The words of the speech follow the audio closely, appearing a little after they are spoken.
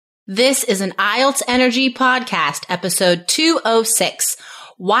This is an IELTS Energy Podcast, episode 206.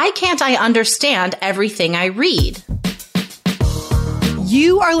 Why can't I understand everything I read?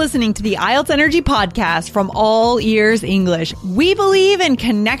 You are listening to the IELTS Energy Podcast from All Ears English. We believe in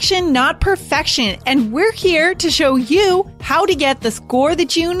connection, not perfection, and we're here to show you how to get the score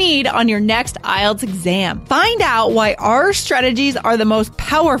that you need on your next IELTS exam. Find out why our strategies are the most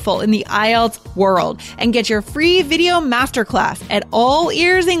powerful in the IELTS world and get your free video masterclass at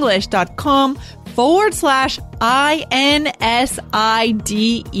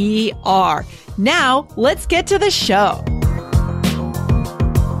allearsenglish.com/INSIDER. Now, let's get to the show.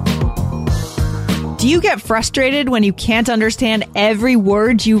 Do you get frustrated when you can't understand every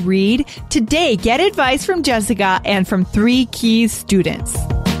word you read? Today, get advice from Jessica and from 3 Keys students.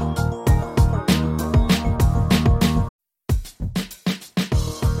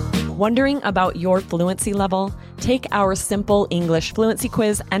 Wondering about your fluency level? Take our simple English fluency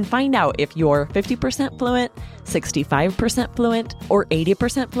quiz and find out if you're 50% fluent, 65% fluent, or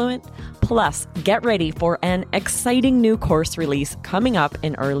 80% fluent. Plus, get ready for an exciting new course release coming up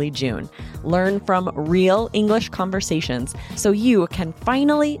in early June. Learn from real English conversations so you can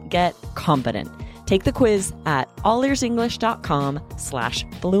finally get confident. Take the quiz at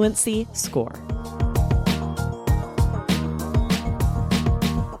allearsenglish.com/fluency score.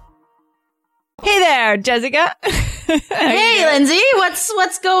 Hey there, Jessica. Hey, Lindsay,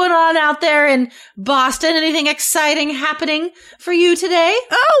 what's going on out there in Boston? Anything exciting happening for you today?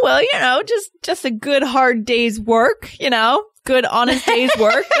 Oh, well, just a good hard day's work, good honest day's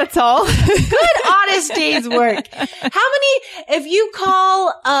work. That's all. Good honest day's work. How many, if you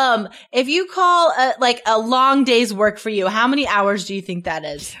call like a long day's work for you, how many hours do you think that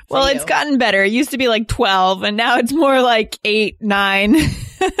is? Well, it's gotten better. It used to be like 12 and now it's more like 8, 9.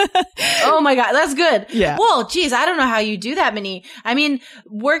 Oh my God, that's good. Yeah. Well, geez, I don't know how you do that many. I mean,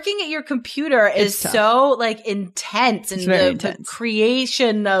 working at your computer is so like intense, and the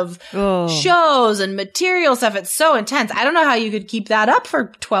creation of shows and material stuff. It's so intense. I don't know how you could keep that up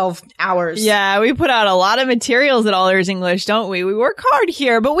for 12 hours. Yeah, we put out a lot of materials at All Ears English, don't we? We work hard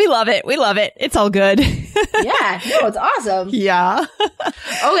here, but we love it. We love it. It's all good. Yeah, no, it's awesome. Yeah.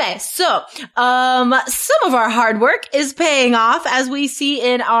 Okay, so some of our hard work is paying off, as we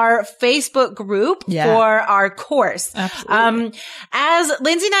see in our Facebook group for our course. Absolutely. As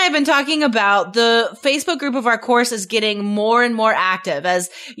Lindsay and I have been talking about, the Facebook group of our course is getting more and more active, as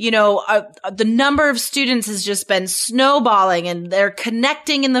the number of students has just been snowballing, and they're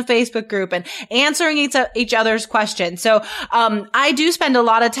connecting in the Facebook group and answering each other's questions. So I do spend a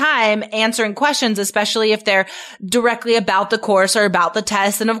lot of time answering questions, especially if they're directly about the course or about the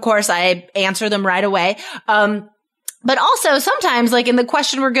test. And of course, I answer them right away. But also sometimes, like in the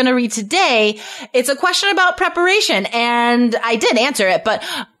question we're going to read today, it's a question about preparation, and I did answer it, but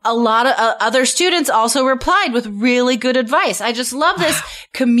a lot of other students also replied with really good advice. I just love this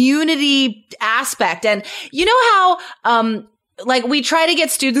community aspect. And you know how, like we try to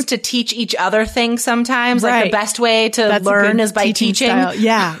get students to teach each other things sometimes. Like the best way to learn is by teaching.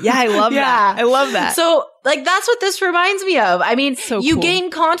 Yeah. I love that. I love that. So like that's what this reminds me of. I mean, you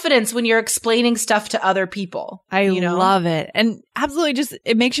gain confidence when you're explaining stuff to other people. I love it. And absolutely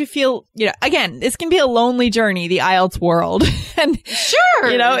it makes you feel, again, this can be a lonely journey, the IELTS world. And sure.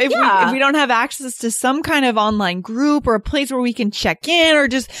 If we don't have access to some kind of online group or a place where we can check in or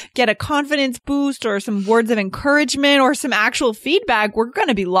just get a confidence boost or some words of encouragement or some actual feedback, we're going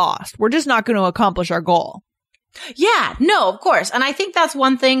to be lost. We're just not going to accomplish our goal. Yeah, no, of course. And I think that's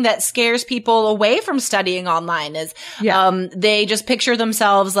one thing that scares people away from studying online is, they just picture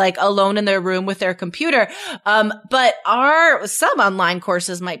themselves like alone in their room with their computer. But some online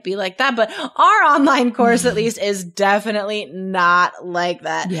courses might be like that, but our online course at least is definitely not like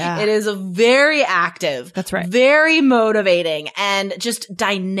that. Yeah. It is very active. That's right. Very motivating and just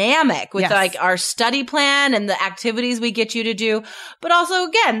dynamic with like our study plan and the activities we get you to do. But also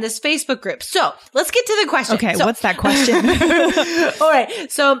again, this Facebook group. So let's get to the question. Okay. What's that question? All right.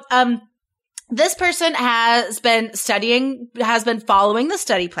 So, this person has been following the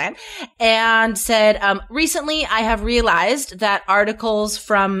study plan and said, recently I have realized that articles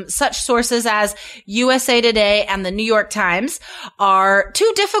from such sources as USA Today and the New York Times are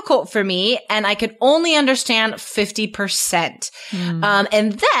too difficult for me, and I could only understand 50%.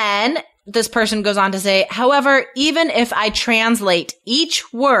 And then this person goes on to say, however, even if I translate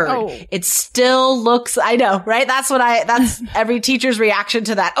each word, it still looks, I know, right? That's every teacher's reaction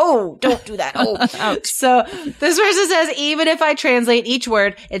to that. Oh, don't do that. Oh, so this person says, even if I translate each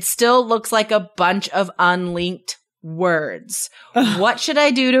word, it still looks like a bunch of unlinked words. What should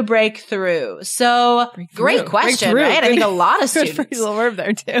I do to break through? So great question, right? I think a lot of students. Good phrasal verb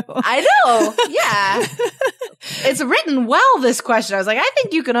there too. I know. Yeah. It's written well, this question. I was like, I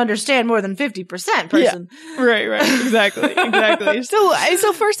think you can understand more than 50% person. Yeah. Right. Exactly.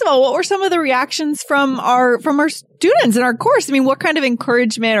 So first of all, what were some of the reactions from our students in our course? I mean, what kind of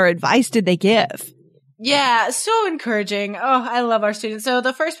encouragement or advice did they give? Yeah, so encouraging. Oh, I love our students. So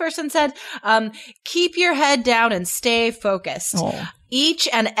the first person said, keep your head down and stay focused. Oh. Each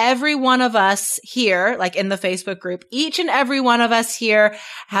and every one of us here, like in the Facebook group, each and every one of us here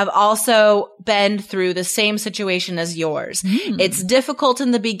have also been through the same situation as yours. It's difficult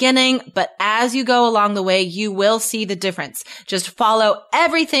in the beginning, but as you go along the way, you will see the difference. Just follow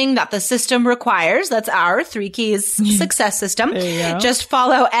everything that the system requires. That's our 3 keys success system. Just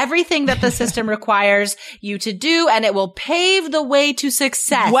follow everything that the system requires you to do, and it will pave the way to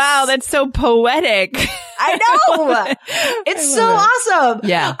success. Wow, that's so poetic. I know. It's so awesome.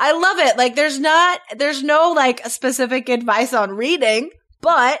 Yeah. I love it. Like there's no like specific advice on reading,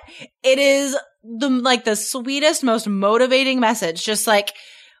 but it is the sweetest, most motivating message. Just like,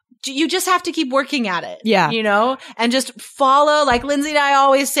 you just have to keep working at it. Yeah. You know, and just follow, like Lindsay and I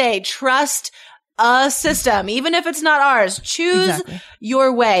always say, trust a system, even if it's not ours. Choose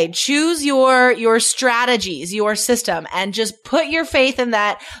your way, choose your strategies, your system, and just put your faith in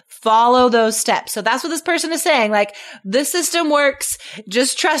that. Follow those steps. So that's what this person is saying. Like, this system works.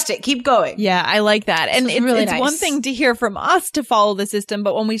 Just trust it. Keep going. Yeah, I like that. And so it's one thing to hear from us to follow the system,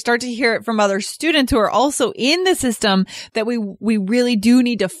 but when we start to hear it from other students who are also in the system, that we really do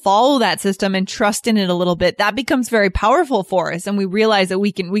need to follow that system and trust in it a little bit, that becomes very powerful for us. And we realize that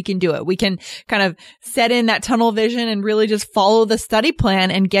we can do it. We can kind of set in that tunnel vision and really just follow the study plan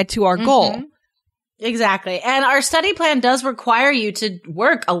and get to our goal. Exactly. And our study plan does require you to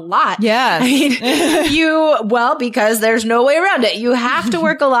work a lot. Yeah. I mean, because there's no way around it. You have to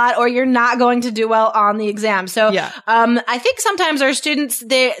work a lot or you're not going to do well on the exam. So, I think sometimes our students,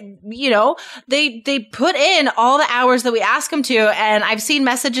 they put in all the hours that we ask them to. And I've seen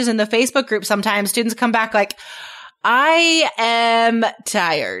messages in the Facebook group sometimes students come back like, I am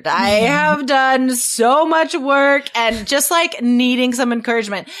tired. I have done so much work and just like needing some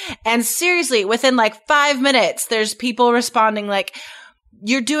encouragement. And seriously, within like 5 minutes, there's people responding like,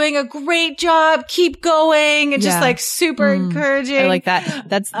 you're doing a great job. Keep going. And just like super encouraging. I like that.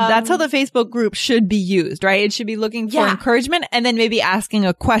 That's how the Facebook group should be used, right? It should be looking for encouragement and then maybe asking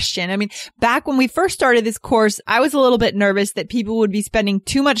a question. I mean, back when we first started this course, I was a little bit nervous that people would be spending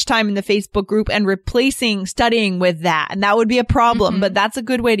too much time in the Facebook group and replacing studying with that. And that would be a problem, but that's a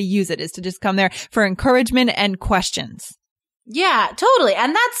good way to use it, is to just come there for encouragement and questions. Yeah, totally.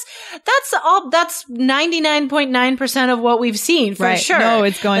 And that's 99.9% of what we've seen for sure. No,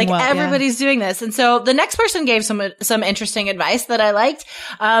 it's going well. Like everybody's doing this. And so the next person gave some interesting advice that I liked.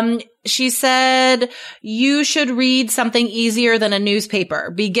 She said, you should read something easier than a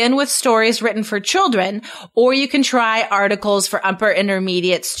newspaper. Begin with stories written for children, or you can try articles for upper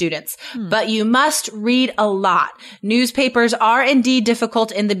intermediate students. But you must read a lot. Newspapers are indeed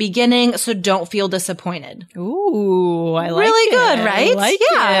difficult in the beginning, so don't feel disappointed. Ooh, I like really it. Good, right? I like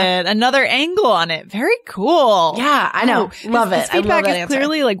it. Another angle on it. Very cool. Yeah, I know. Love it. This feedback is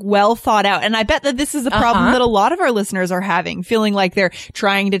clearly like well thought out. And I bet that this is a problem that a lot of our listeners are having, feeling like they're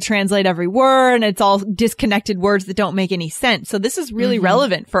trying to translate every word and it's all disconnected words that don't make any sense. So this is really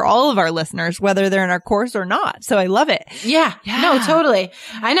relevant for all of our listeners, whether they're in our course or not. So I love it. Yeah. No, totally.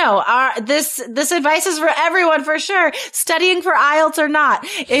 I know. This advice is for everyone for sure. Studying for IELTS or not.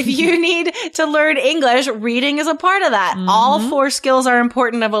 If you need to learn English, reading is a part of that. All 4 skills are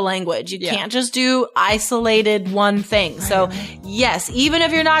important of a language. You can't just do isolated one thing. So yes, even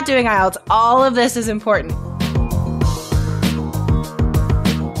if you're not doing IELTS, all of this is important.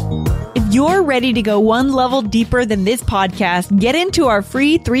 If you're ready to go one level deeper than this podcast, get into our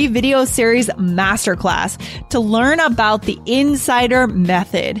free 3-video series masterclass to learn about the Insider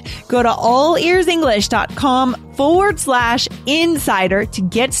Method. Go to allearsenglish.com/insider to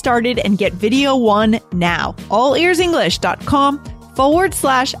get started and get video 1 now.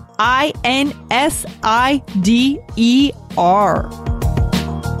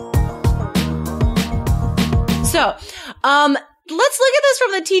 So, let's look at this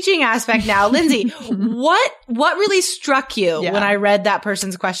from the teaching aspect now. Lindsay, what really struck you when I read that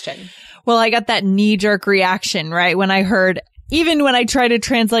person's question? Well, I got that knee-jerk reaction, right? When I heard even when I try to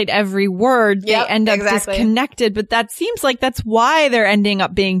translate every word, they end up disconnected. But that seems like that's why they're ending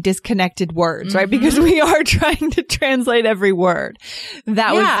up being disconnected words, right? Because we are trying to translate every word.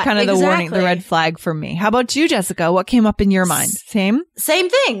 That was kind of the warning, the red flag for me. How about you, Jessica? What came up in your mind? Same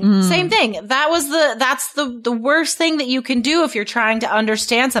thing. Same thing. That's the worst thing that you can do if you're trying to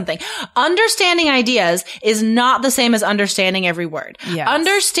understand something. Understanding ideas is not the same as understanding every word. Yes.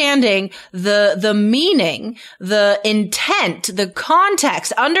 Understanding the meaning, the intent, the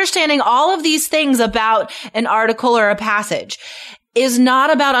context, understanding all of these things about an article or a passage is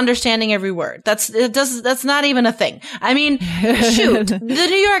not about understanding every word. That's not even a thing. I mean, shoot, the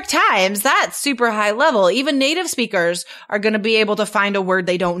New York Times, that's super high level. Even native speakers are going to be able to find a word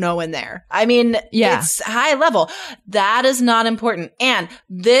they don't know in there. I mean, it's high level. That is not important. And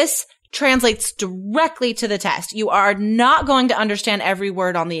this translates directly to the test. You are not going to understand every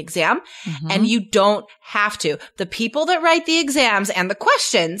word on the exam, and you don't have to. The people that write the exams and the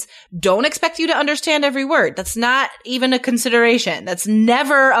questions don't expect you to understand every word. That's not even a consideration. That's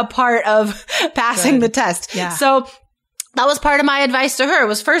never a part of passing the test. Yeah. So that was part of my advice to her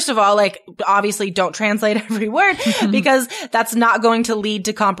was, first of all, like, obviously don't translate every word because that's not going to lead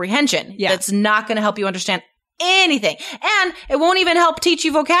to comprehension. Yeah. That's not going to help you understand anything. And it won't even help teach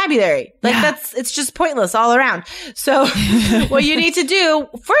you vocabulary. Like it's just pointless all around. So what you need to do,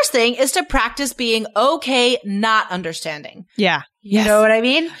 first thing, is to practice being okay not understanding. Yeah. You know what I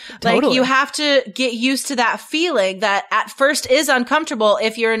mean? Totally. Like you have to get used to that feeling that at first is uncomfortable.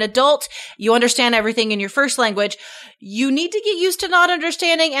 If you're an adult, you understand everything in your first language. You need to get used to not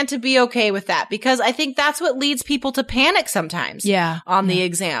understanding and to be okay with that, because I think that's what leads people to panic sometimes on the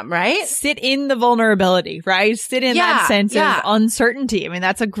exam, right? Sit in the vulnerability, right? Sit in that sense of uncertainty. I mean,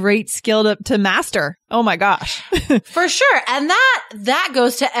 that's a great skill to master. Oh my gosh. For sure. And that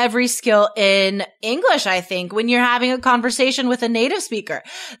goes to every skill in English, I think, when you're having a conversation with a native speaker.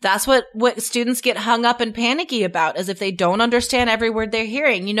 That's what students get hung up and panicky about, is if they don't understand every word they're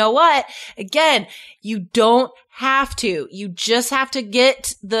hearing. You know what? Again, you don't have to. You just have to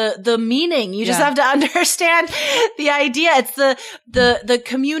get the meaning. You just have to understand the idea. It's the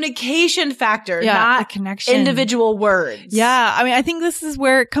communication factor, not the connection. Individual words. Yeah. I mean, I think this is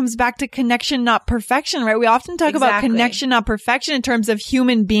where it comes back to connection, not perfection, right? We often talk about connection, not perfection in terms of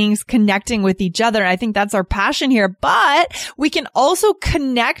human beings connecting with each other. And I think that's our passion here, but we can also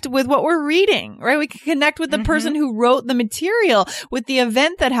connect with what we're reading, right? We can connect with the person who wrote the material, with the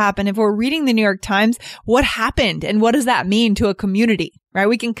event that happened. If we're reading the New York Times, what happened and what does that mean to a community? Right?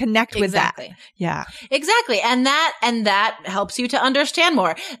 We can connect with that. Yeah. Exactly. And that helps you to understand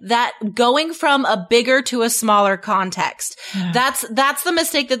more. That going from a bigger to a smaller context. That's the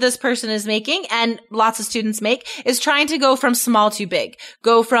mistake that this person is making, and lots of students make, is trying to go from small to big.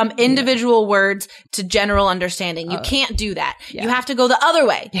 Go from individual words to general understanding. You can't do that. You have to go the other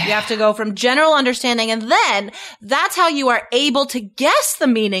way. You have to go from general understanding, and then that's how you are able to guess the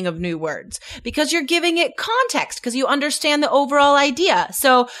meaning of new words, because you're giving it context, because you understand the overall idea.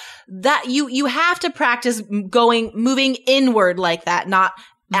 So that you have to practice moving inward like that, not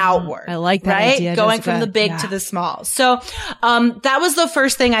outward. I like that idea, going Jessica. from the big to the small. So, that was the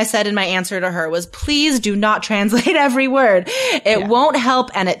first thing I said in my answer to her was, please do not translate every word. It won't help,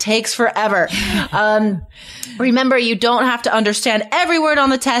 and it takes forever. Remember, you don't have to understand every word on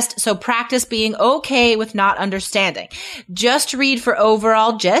the test, so practice being okay with not understanding. Just read for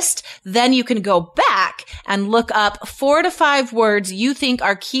overall gist, then you can go back and look up 4 to 5 words you think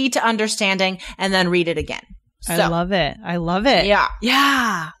are key to understanding, and then read it again. So, I love it. Yeah.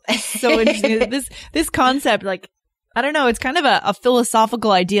 Yeah. So interesting. This concept, like, I don't know, it's kind of a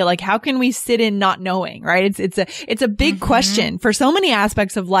philosophical idea. Like, how can we sit in not knowing, right? It's a big question for so many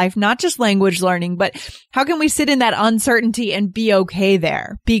aspects of life, not just language learning, but how can we sit in that uncertainty and be okay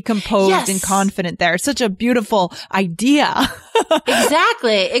there, be composed and confident there? It's such a beautiful idea.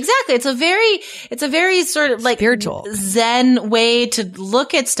 Exactly. It's a very sort of like spiritual Zen way to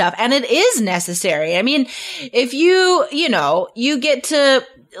look at stuff. And it is necessary. I mean, if you get to,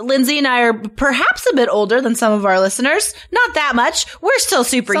 Lindsay and I are perhaps a bit older than some of our listeners. Not that much. We're still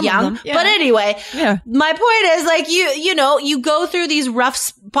super young. But anyway, my point is, like, you go through these rough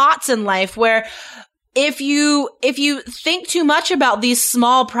spots in life where if you think too much about these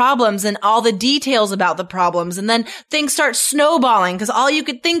small problems and all the details about the problems, and then things start snowballing because all you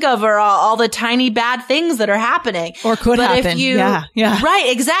could think of are all the tiny bad things that are happening. Or could happen. Right,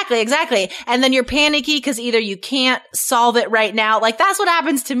 exactly. And then you're panicky because either you can't solve it right now. Like, that's what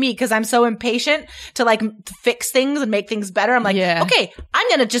happens to me because I'm so impatient to, like, fix things and make things better. I'm like, okay, I'm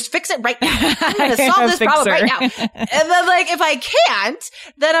going to just fix it right now. I'm going to solve this problem right now. And then, like, if I can't,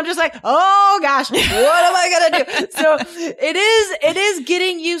 then I'm just like, oh gosh, am I going to do? So it is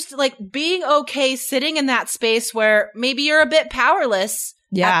getting used to like being okay sitting in that space where maybe you're a bit powerless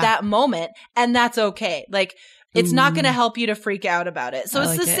at that moment, and that's okay. Like, it's not going to help you to freak out about it. So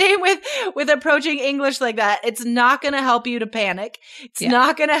it's the same with approaching English like that. It's not going to help you to panic. It's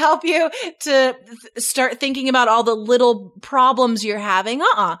not going to help you to start thinking about all the little problems you're having.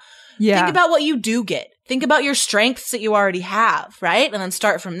 Think about what you do get. Think about your strengths that you already have, right? And then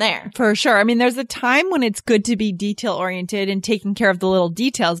start from there. For sure. I mean, there's a time when it's good to be detail oriented and taking care of the little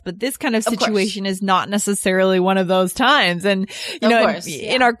details, but this kind of situation is not necessarily one of those times. And, you know,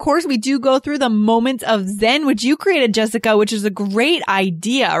 in our course, we do go through the moments of Zen, which you created, Jessica, which is a great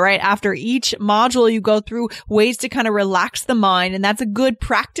idea, right? After each module, you go through ways to kind of relax the mind. And that's a good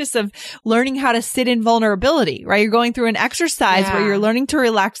practice of learning how to sit in vulnerability, right? You're going through an exercise where you're learning to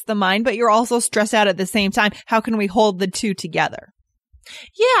relax the mind, but you're also stressed out at the same time. How can we hold the two together?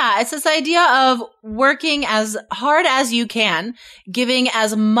 Yeah, it's this idea of working as hard as you can, giving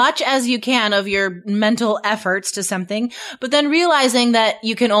as much as you can of your mental efforts to something, but then realizing that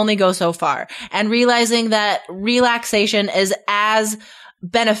you can only go so far, and realizing that relaxation is as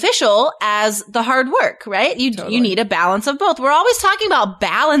beneficial as the hard work, right? You need a balance of both. We're always talking about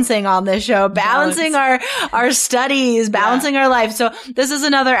balancing on this show, balancing our studies, balancing our life. So this is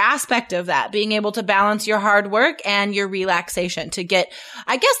another aspect of that, being able to balance your hard work and your relaxation to get,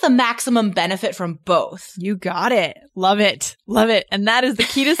 I guess, the maximum benefit from both. You got it. Love it. Love it. And that is the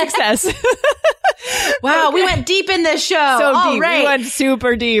key to success. Wow, we went deep in this show. So deep. Right. We went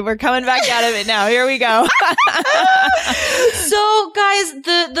super deep. We're coming back out of it now. Here we go. So, guys,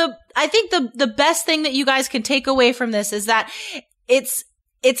 I think the best thing that you guys can take away from this is that it's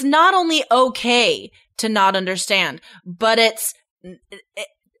not only okay to not understand, but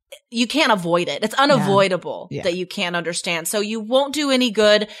you can't avoid it. It's unavoidable that you can't understand. So you won't do any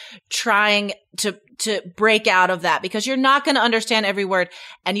good trying to break out of that, because you're not going to understand every word,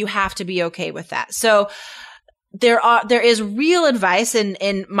 and you have to be okay with that. So there is real advice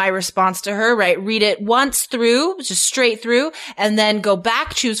in my response to her, right? Read it once through, just straight through, and then go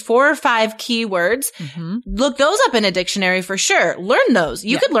back, choose 4 or 5 keywords. Mm-hmm. Look those up in a dictionary for sure. Learn those.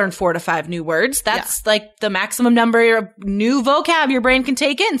 You could learn 4 to 5 new words. That's like the maximum number of new vocab your brain can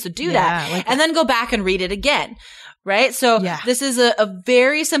take in. So do that. And then go back and read it again. Right? So this is a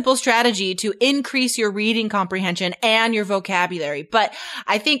very simple strategy to increase your reading comprehension and your vocabulary. But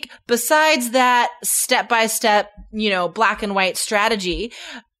I think besides that step-by-step, black and white strategy,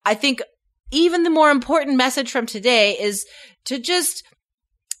 I think even the more important message from today is to just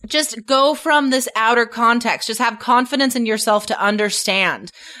go from this outer context. Just have confidence in yourself to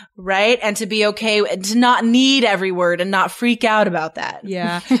understand, right? And to be okay and to not need every word and not freak out about that.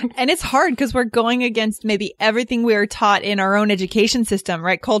 Yeah. And it's hard because we're going against maybe everything we were taught in our own education system,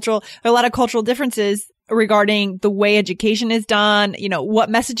 right? A lot of cultural differences regarding the way education is done, what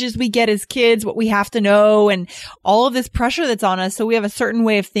messages we get as kids, what we have to know, and all of this pressure that's on us. So we have a certain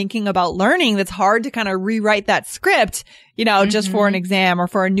way of thinking about learning that's hard to kind of rewrite that script, just for an exam or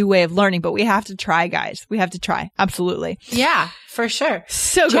for a new way of learning. But we have to try, guys. We have to try. Absolutely. Yeah, for sure.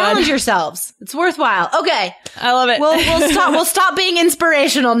 So good. Challenge yourselves. It's worthwhile. Okay. I love it. We'll stop being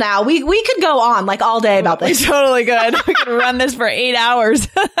inspirational now. We could go on like all day about this. We totally could. We could run this for 8 hours.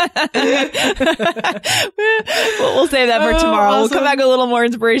 We'll save that for tomorrow. Awesome. We'll come back with a little more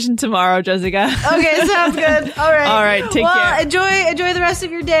inspiration tomorrow, Jessica. Okay, sounds good. All right. All right. Take care. Enjoy the rest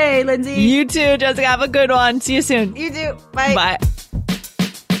of your day, Lindsay. You too, Jessica. Have a good one. See you soon. You too. Bye. Bye.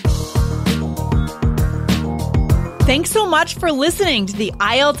 Thanks so much for listening to the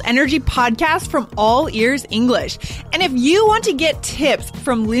IELTS Energy Podcast from All Ears English. And if you want to get tips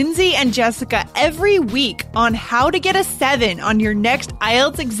from Lindsay and Jessica every week on how to get a 7 on your next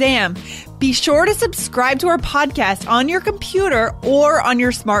IELTS exam, be sure to subscribe to our podcast on your computer or on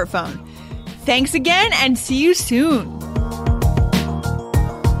your smartphone. Thanks again, and see you soon.